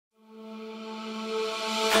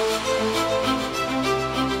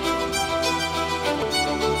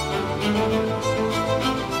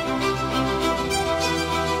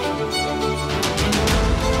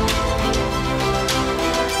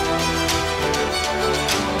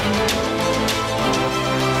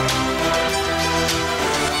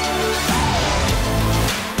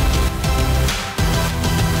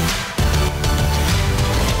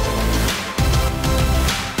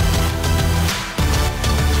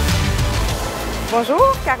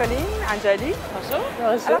Bonjour, Caroline, Anjali. Bonjour.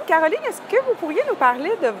 Bonjour. Alors, Caroline, est-ce que vous pourriez nous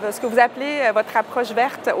parler de ce que vous appelez votre approche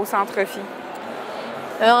verte au Centre Phi?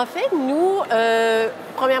 En fait, nous,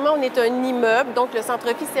 premièrement, on est un immeuble. Donc, le Centre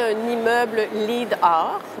Phi, c'est un immeuble LEED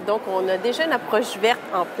Or. Donc, on a déjà une approche verte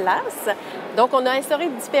en place. Donc, on a instauré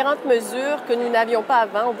différentes mesures que nous n'avions pas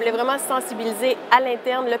avant. On voulait vraiment sensibiliser à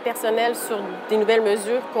l'interne le personnel sur des nouvelles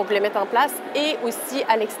mesures qu'on voulait mettre en place et aussi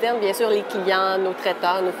à l'externe, bien sûr, les clients, nos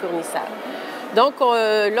traiteurs, nos fournisseurs. Donc,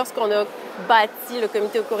 lorsqu'on a bâti le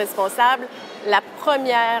comité éco-responsable, la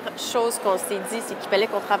première chose qu'on s'est dit, c'est qu'il fallait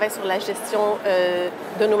qu'on travaille sur la gestion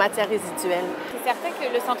de nos matières résiduelles. C'est certain que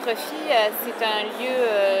le Centre Phi, c'est un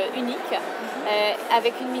lieu unique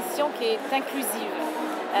avec une mission qui est inclusive.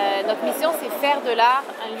 Notre mission, c'est faire de l'art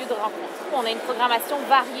un lieu de rencontre. On a une programmation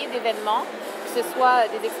variée d'événements, que ce soit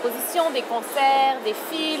des expositions, des concerts, des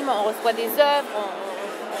films, on reçoit des œuvres,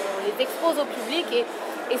 on les expose au public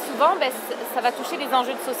et souvent, ça va toucher des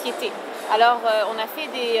enjeux de société. Alors, on a fait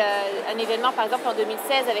un événement, par exemple, en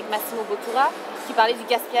 2016 avec Massimo Bottura, qui parlait du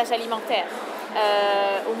gaspillage alimentaire.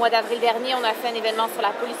 Au mois d'avril dernier, on a fait un événement sur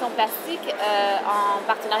la pollution plastique en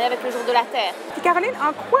partenariat avec le Jour de la Terre. Puis Caroline,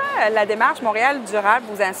 en quoi la démarche Montréal Durable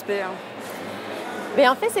vous inspire?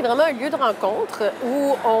 Bien, en fait, c'est vraiment un lieu de rencontre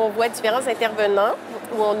où on voit différents intervenants,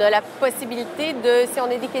 où on a la possibilité de, si on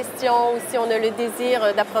a des questions ou si on a le désir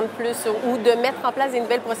d'apprendre plus ou de mettre en place des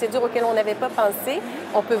nouvelles procédures auxquelles on n'avait pas pensé,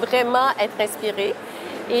 on peut vraiment être inspiré.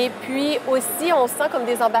 Et puis aussi, on se sent comme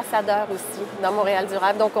des ambassadeurs aussi dans Montréal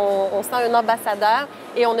Durable. Donc, on sent un ambassadeur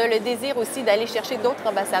et on a le désir aussi d'aller chercher d'autres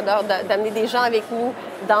ambassadeurs, d'amener des gens avec nous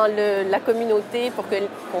dans la communauté pour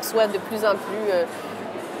qu'on soit de plus en plus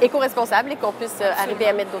éco-responsable et qu'on puisse arriver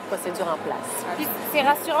à mettre d'autres procédures en place. Puis c'est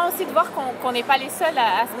rassurant aussi de voir qu'on n'est pas les seuls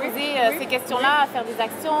à se poser ces questions-là, à faire des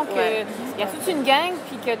actions, qu'il y a toute une gang,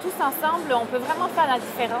 puis que tous ensemble, on peut vraiment faire la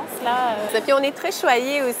différence. Là. Puis on est très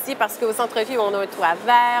choyés aussi parce qu'au centre-ville, on a un toit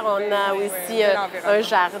vert, on a aussi un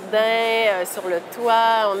jardin sur le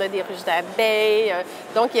toit, on a des ruches d'abeilles.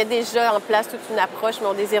 Donc il y a déjà en place toute une approche, mais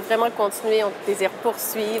on désire vraiment continuer, on désire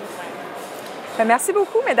poursuivre. Merci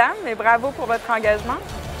beaucoup, mesdames, et bravo pour votre engagement.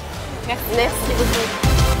 Merci. Merci beaucoup.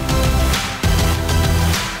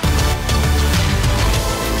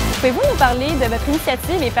 Pouvez-vous nous parler de votre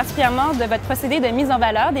initiative et particulièrement de votre procédé de mise en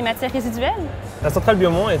valeur des matières résiduelles? La Central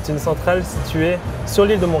Biomont est une centrale située sur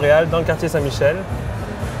l'île de Montréal, dans le quartier Saint-Michel.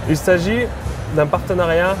 Il s'agit d'un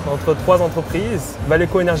partenariat entre 3 entreprises,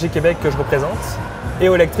 Valleco Énergie Québec que je représente,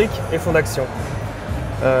 EO Électrique et Fonds d'Action.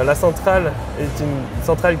 La centrale est une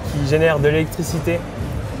centrale qui génère de l'électricité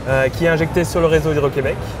qui est injectée sur le réseau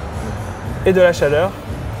Hydro-Québec et de la chaleur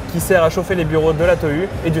qui sert à chauffer les bureaux de la TOU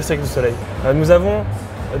et du Cirque du Soleil. Nous avons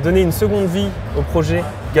donné une seconde vie au projet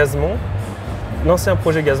Gazemont, l'ancien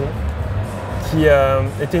projet Gazemont, qui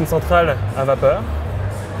était une centrale à vapeur.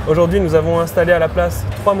 Aujourd'hui, nous avons installé à la place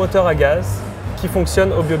 3 moteurs à gaz qui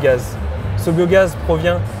fonctionnent au biogaz. Ce biogaz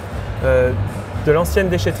provient de l'ancienne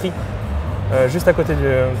déchetterie juste à côté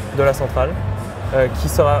de la centrale, qui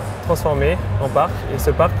sera transformé en parc. Et ce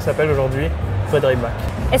parc s'appelle aujourd'hui Frédéric Bach.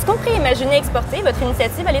 Est-ce qu'on pourrait imaginer exporter votre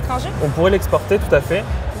initiative à l'étranger? On pourrait l'exporter, tout à fait.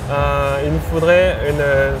 Il nous faudrait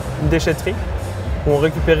une déchetterie où on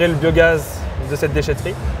récupérait le biogaz de cette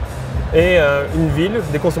déchetterie et une ville,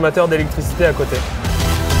 des consommateurs d'électricité à côté.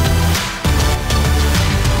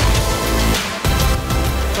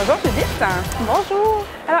 Bonjour Judith. Bonjour.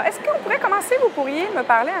 Alors, est-ce qu'on pourrait commencer, vous pourriez me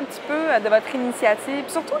parler un petit peu de votre initiative,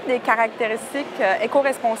 surtout des caractéristiques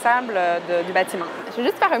éco-responsables du bâtiment? Je vais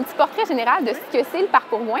juste faire un petit portrait général de ce que c'est le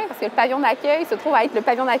Parcours Gouin, parce que le pavillon d'accueil se trouve à être le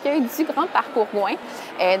pavillon d'accueil du Grand Parcours Gouin.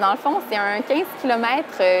 Dans le fond, c'est un 15 km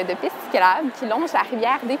de piste cyclable qui longe la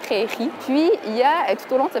rivière des Prairies. Puis, il y a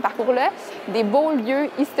tout au long de ce parcours-là des beaux lieux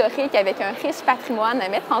historiques avec un riche patrimoine à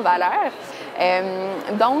mettre en valeur.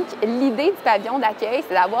 Donc, l'idée du pavillon d'accueil,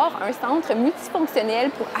 c'est d'avoir un centre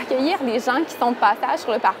multifonctionnel pour accueillir les gens qui sont de passage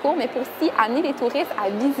sur le parcours, mais pour aussi amener les touristes à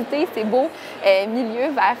visiter ces beaux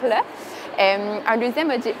milieux verts-là. Un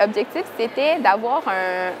deuxième objectif, c'était d'avoir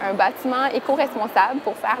un bâtiment éco-responsable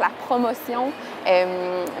pour faire la promotion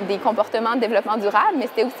des comportements de développement durable, mais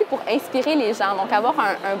c'était aussi pour inspirer les gens. Donc, avoir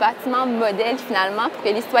un bâtiment modèle, finalement, pour que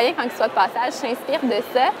les citoyens, quand ils soient de passage, s'inspirent de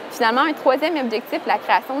ça. Finalement, un troisième objectif, la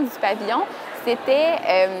création du pavillon, c'était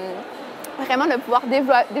vraiment de pouvoir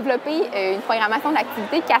développer une programmation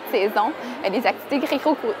d'activités 4 saisons, des activités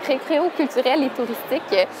récréo-culturelles et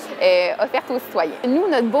touristiques offertes aux citoyens. Nous,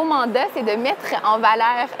 notre beau mandat, c'est de mettre en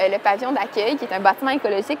valeur le pavillon d'accueil, qui est un bâtiment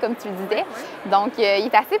écologique, comme tu le disais. Donc, il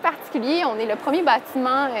est assez particulier. On est le premier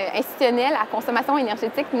bâtiment institutionnel à consommation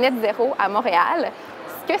énergétique net zéro à Montréal.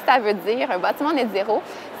 Ce que ça veut dire, un bâtiment net zéro,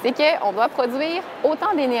 c'est qu'on doit produire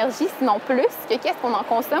autant d'énergie, sinon plus, que qu'est-ce qu'on en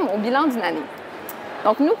consomme au bilan d'une année.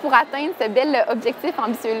 Donc, nous, pour atteindre ce bel objectif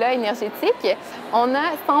ambitieux-là énergétique, on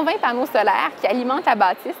a 120 panneaux solaires qui alimentent la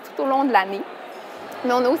bâtisse tout au long de l'année.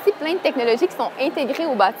 Mais on a aussi plein de technologies qui sont intégrées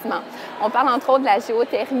au bâtiment. On parle entre autres de la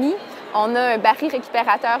géothermie. On a un baril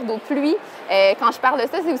récupérateur d'eau de pluie. Quand je parle de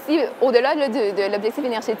ça, c'est aussi au-delà de l'objectif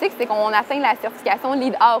énergétique, c'est qu'on atteint la certification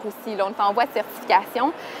LEED-Or aussi. Là, on est en voie de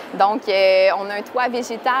certification. Donc, on a un toit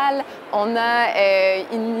végétal, on a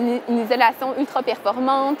une isolation ultra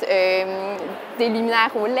performante, des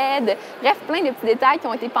luminaires au LED. Bref, plein de petits détails qui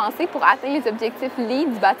ont été pensés pour atteindre les objectifs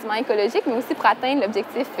LEED du bâtiment écologique, mais aussi pour atteindre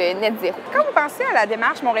l'objectif net zéro. Quand vous pensez à la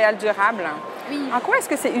démarche Montréal Durable, oui. En quoi est-ce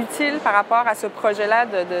que c'est utile par rapport à ce projet-là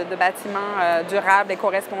de bâtiment durable,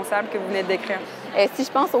 éco-responsable que vous venez de décrire? Si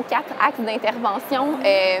je pense aux 4 axes d'intervention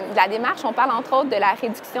de la démarche, on parle entre autres de la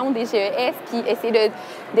réduction des GES puis essayer de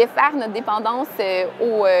défaire notre dépendance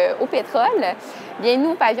au pétrole. Bien,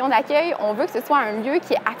 nous, Pavillon d'accueil, on veut que ce soit un lieu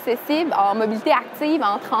qui est accessible en mobilité active,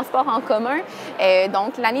 en transport en commun.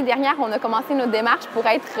 Donc, l'année dernière, on a commencé notre démarche pour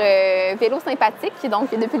être vélo sympathique.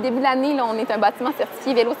 Donc, depuis le début de l'année, on est un bâtiment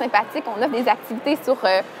certifié vélo sympathique. On offre des activités sur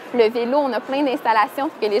le vélo. On a plein d'installations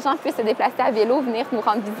pour que les gens puissent se déplacer à vélo, venir nous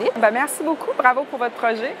rendre visite. Bien, merci beaucoup. Bravo pour votre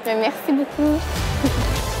projet. Merci beaucoup.